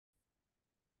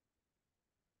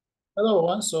Hello,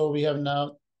 everyone. So we have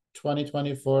now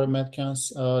 2024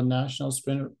 MATHCOUNTS National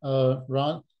Sprint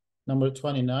Run number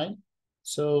 29.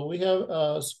 So we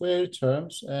have square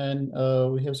terms and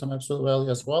we have some absolute value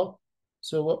as well.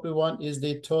 So what we want is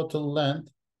the total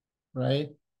length, right,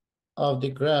 of the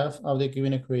graph of the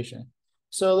given equation.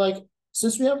 So like,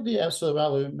 since we have the absolute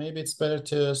value, maybe it's better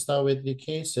to start with the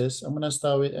cases. I'm going to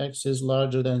start with x is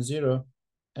larger than 0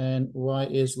 and y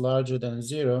is larger than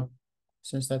 0,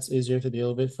 since that's easier to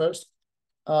deal with first.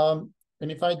 And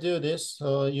if I do this,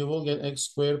 you will get x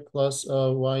squared plus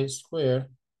y squared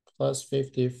plus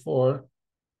 54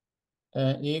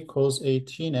 equals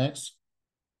 18x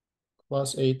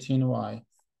plus 18y,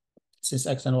 since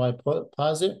x and y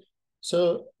positive.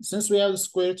 So since we have the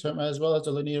square term as well as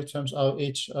the linear terms of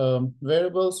each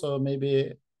variable, so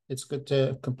maybe it's good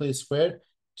to complete square.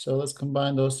 So let's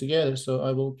combine those together. So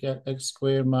I will get x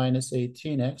squared minus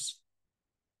 18x,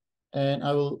 and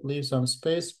I will leave some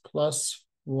space, plus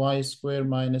y squared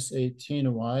minus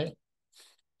 18y.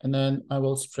 And then I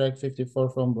will subtract 54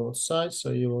 from both sides.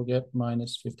 So you will get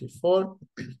minus 54.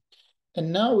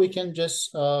 And now we can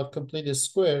just complete the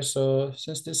square. So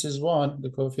since this is 1, the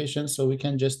coefficient, so we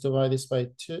can just divide this by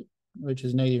 2, which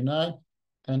is -9.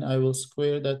 And I will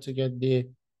square that to get the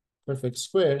perfect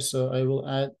square. So I will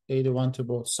add 81 to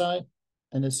both sides.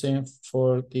 And the same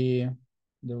for the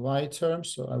y term.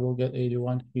 So I will get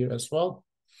 81 here as well.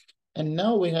 And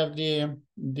now we have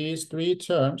these three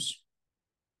terms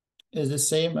is the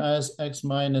same as x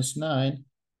minus 9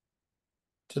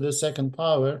 to the second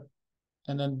power.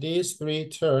 And then these three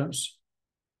terms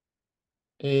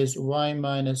is y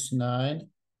minus 9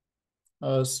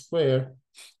 square.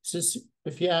 Since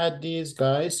if you add these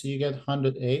guys, you get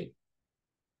 108.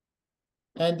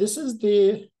 And this is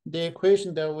the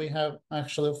equation that we have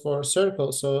actually for a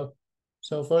circle. So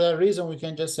for that reason, we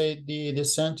can just say the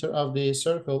center of the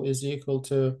circle is equal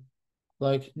to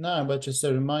like 9, but just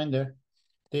a reminder,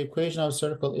 the equation of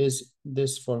circle is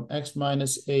this form: x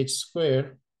minus h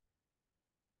squared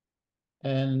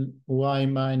and y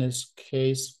minus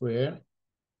k squared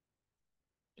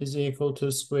is equal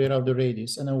to square root of the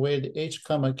radius. And then where the h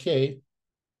comma k,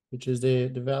 which is the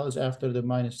values after the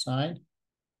minus sign,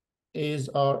 is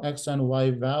our x and y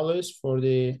values for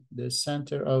the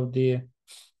center of the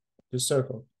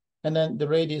circle. And then the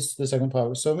radius, the second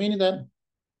power. So meaning that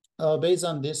based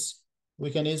on this, we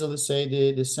can easily say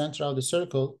the center of the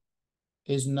circle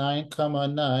is 9,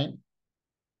 9.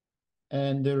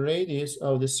 And the radius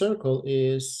of the circle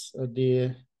is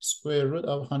the square root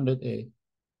of 108.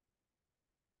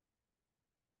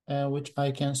 Which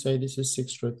I can say this is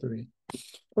 6 root 3.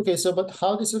 Okay, so but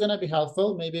how this is gonna be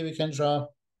helpful? Maybe we can draw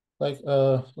like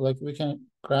we can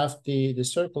graph the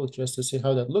circle just to see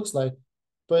how that looks like.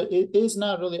 But it is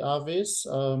not really obvious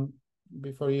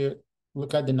before you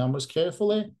look at the numbers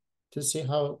carefully to see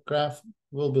how graph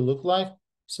will be look like.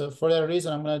 So for that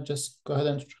reason, I'm gonna just go ahead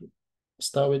and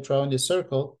start with drawing the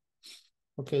circle.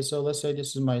 Okay, so let's say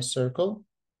this is my circle.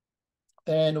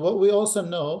 And what we also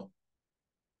know,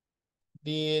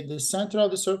 the center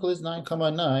of the circle is 9,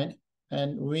 9,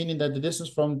 and we need that the distance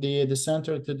from the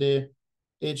center to the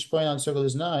each point on the circle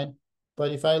is 9.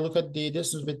 But if I look at the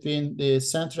distance between the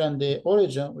center and the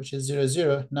origin, which is 0,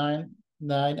 0, 9,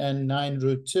 9, and 9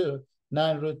 root 2,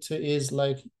 9 root 2 is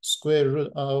like square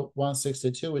root of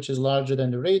 162, which is larger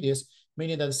than the radius,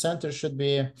 meaning that the center should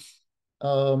be,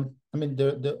 I mean,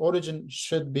 the origin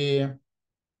should be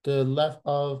the left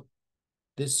of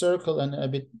this circle and a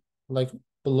bit like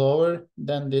lower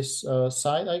than this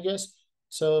side, I guess.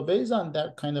 So based on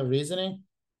that kind of reasoning,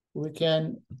 we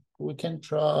can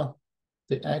draw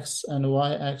the x and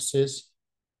y axis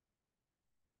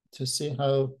to see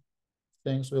how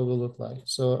things will look like.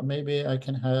 So maybe I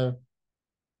can have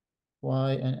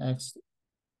y and x,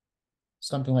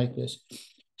 something like this.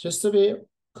 Just to be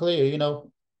clear, you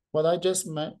know, what I just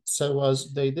said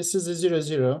was this is the 0,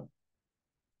 0,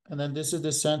 and then this is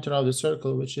the center of the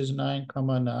circle, which is 9,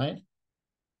 9.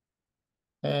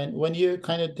 And when you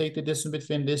kind of take the distance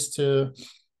between this to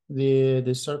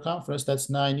the circumference, that's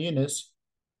 9 units,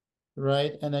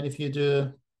 right? And then if you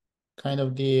do kind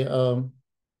of the,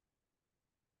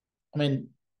 I mean,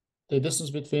 the distance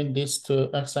between these two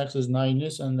x-axis is 9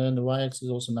 units, and then the y-axis is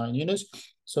also 9 units.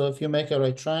 So if you make a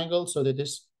right triangle, so that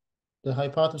the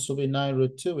hypotenuse will be 9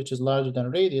 root 2, which is larger than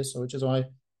radius, so which is why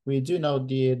we do know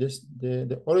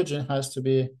the origin has to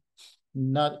be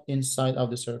not inside of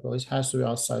the circle. It has to be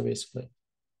outside, basically.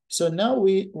 So now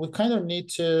we kind of need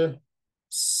to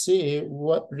see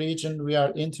what region we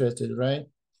are interested, right?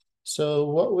 So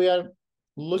what we are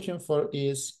looking for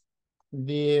is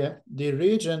the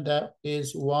region that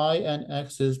is y and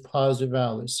x is positive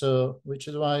values. So which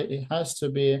is why it has to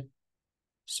be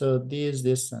So this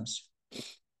distance,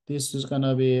 this is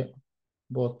gonna be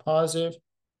both positive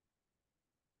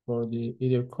for the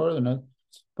either coordinate,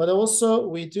 but also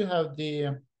we do have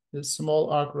the small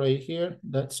arc right here.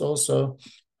 That's also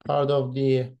part of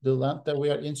the length that we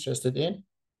are interested in.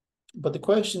 But the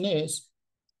question is,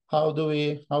 how do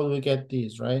we get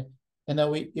these, right? And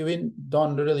then we even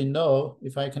don't really know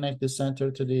if I connect the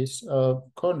center to these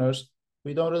corners,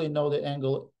 we don't really know the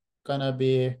angle gonna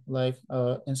be like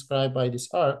inscribed by this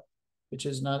arc, which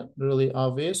is not really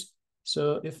obvious.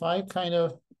 So if I kind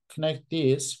of connect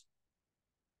these,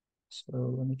 so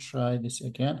let me try this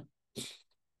again.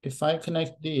 If I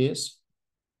connect these,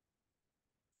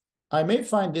 I may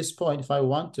find this point if I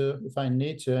want to, if I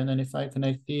need to, and then if I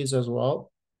connect these as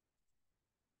well,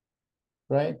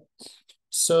 right?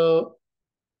 So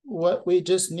what we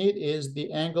just need is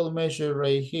the angle measure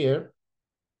right here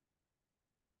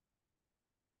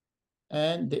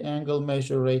and the angle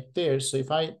measure right there. So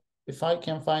if I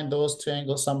can find those two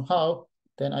angles somehow,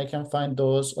 then I can find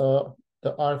those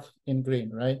the arc in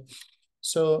green, right?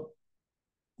 So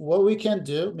what we can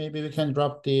do, maybe we can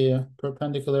drop the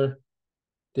perpendicular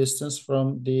distance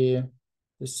from the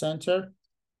center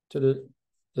to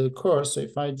the course. So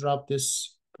if I drop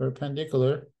this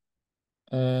perpendicular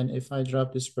and if I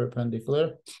drop this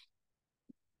perpendicular,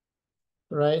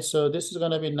 right? So this is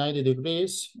gonna be 90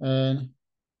 degrees and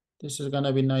this is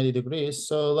gonna be 90 degrees.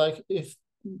 So like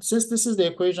since this is the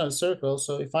equation of the circle,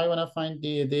 so if I wanna find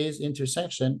these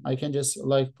intersection, I can just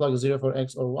like plug 0 for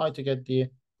x or y to get the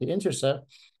intercept.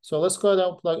 So let's go ahead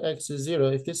and plug x is 0.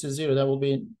 If this is 0, that will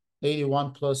be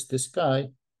 81 plus this guy.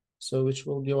 So which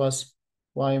will give us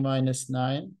y minus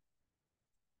 9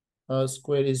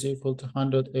 squared is equal to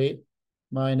 108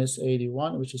 minus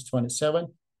 81, which is 27.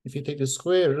 If you take the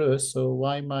square root, so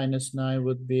y minus 9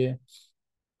 would be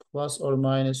plus or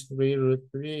minus 3 root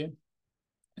 3.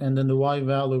 And then the y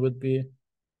value would be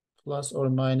plus or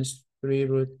minus 3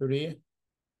 root 3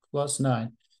 plus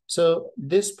 9. So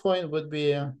this point would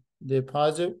be the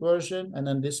positive version, and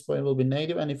then this point will be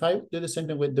negative. And if I do the same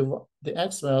thing with the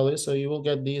x value, so you will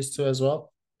get these two as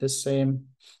well, the same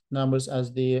numbers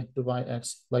as the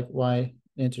yx, like y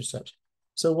intercept.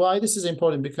 So why this is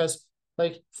important? Because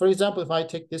like, for example, if I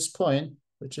take this point,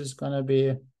 which is gonna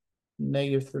be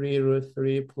negative 3 root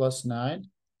 3 plus 9,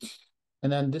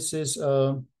 and then this is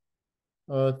 3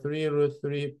 root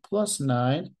 3 plus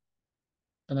 9,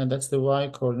 and then that's the y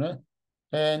coordinate.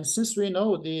 And since we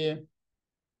know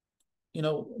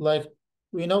like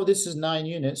we know this is 9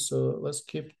 units, so let's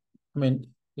keep,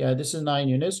 this is 9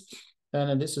 units, and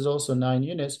then this is also 9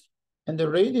 units. And the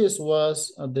radius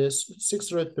was this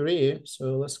 6 root 3,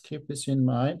 so let's keep this in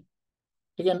mind.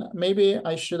 Again, maybe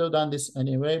I should have done this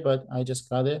anyway, but I just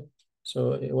got it,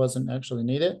 so it wasn't actually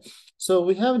needed. So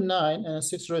we have 9 and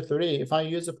 6 root 3. If I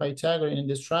use a Pythagorean in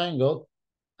this triangle,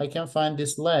 I can find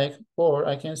this leg, or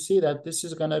I can see that this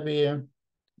is gonna be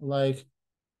like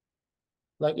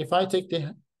if I take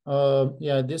the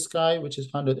this guy, which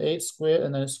is 108 squared,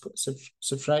 and then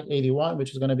subtract 81,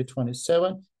 which is gonna be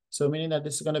 27. So meaning that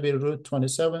this is gonna be root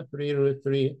 27, 3 root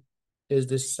 3 is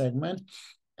this segment.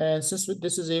 And since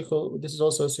this is equal, this is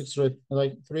also 6 root,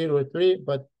 like 3 root 3,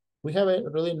 but we have a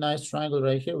really nice triangle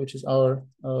right here, which is our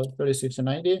 36 and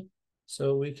 90.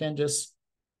 So we can just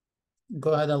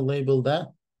go ahead and label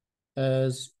that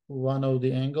as one of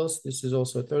the angles. This is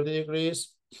also 30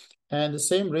 degrees. And the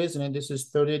same reasoning, this is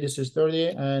 30, this is 30.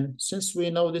 And since we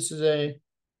know this is a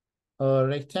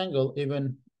rectangle,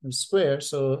 even square,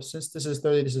 so since this is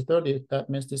 30, this is 30, that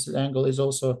means this angle is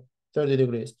also 30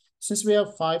 degrees. Since we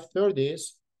have 5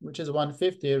 30s, which is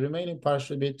 150, remaining part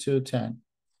should be 210.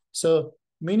 So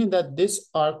meaning that this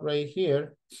arc right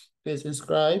here is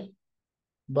inscribed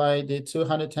by the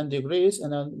 210 degrees,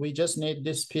 and then we just need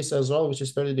this piece as well, which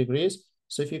is 30 degrees.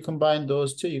 So if you combine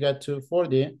those two, you got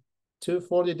 240.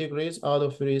 240 degrees out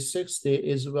of 360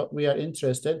 is what we are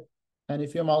interested. And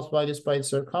if you multiply this by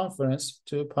circumference,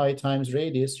 2 pi times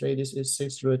radius is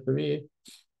 6 root 3,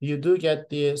 you do get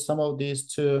the sum of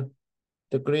these two,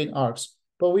 the green arcs.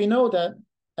 But we know that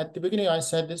at the beginning, I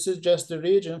said this is just the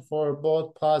region for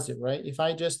both positive, right? If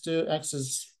I just do x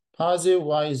is positive,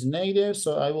 y is negative,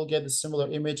 so I will get a similar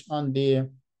image on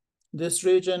this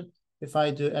region. If I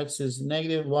do x is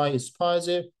negative, y is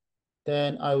positive,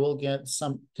 then I will get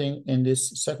something in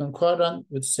this second quadrant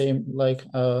with same like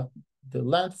the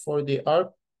length for the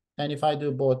arc. And if I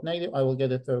do both negative, I will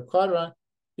get a third quadrant.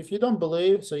 If you don't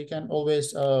believe, so you can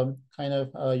always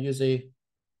use a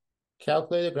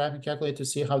calculator, graphing calculator to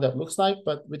see how that looks like,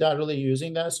 but without really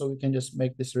using that, so we can just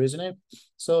make this reasoning.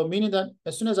 So meaning that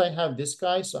as soon as I have this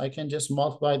guy, so I can just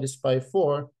multiply this by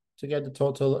 4 to get the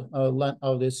total length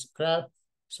of this graph.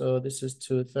 So this is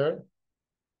 2/3.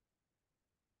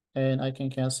 And I can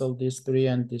cancel this 3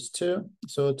 and this 2.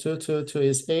 So 2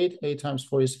 is 8. 8 times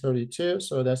 4 is 32.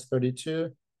 So that's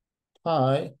 32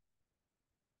 pi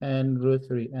and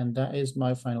 √3. And that is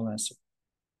my final answer.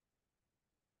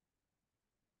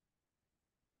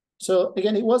 So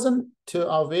again, it wasn't too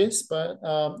obvious, but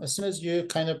as soon as you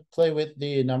kind of play with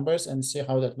the numbers and see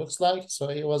how that looks like, so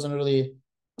it wasn't really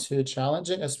too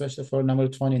challenging, especially for number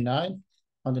 29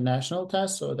 on the national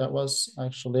test. So that was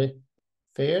actually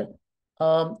fair.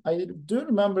 I do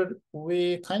remember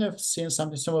we kind of seen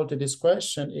something similar to this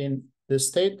question in the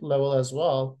state level as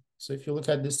well. So if you look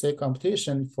at the state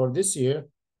competition for this year,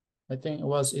 I think it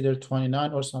was either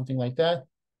 29 or something like that.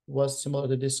 It was similar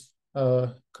to this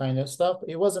kind of stuff.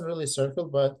 It wasn't really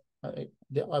circled, but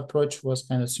the approach was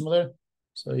kind of similar.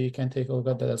 So you can take a look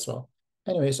at that as well.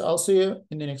 Anyways, I'll see you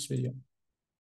in the next video.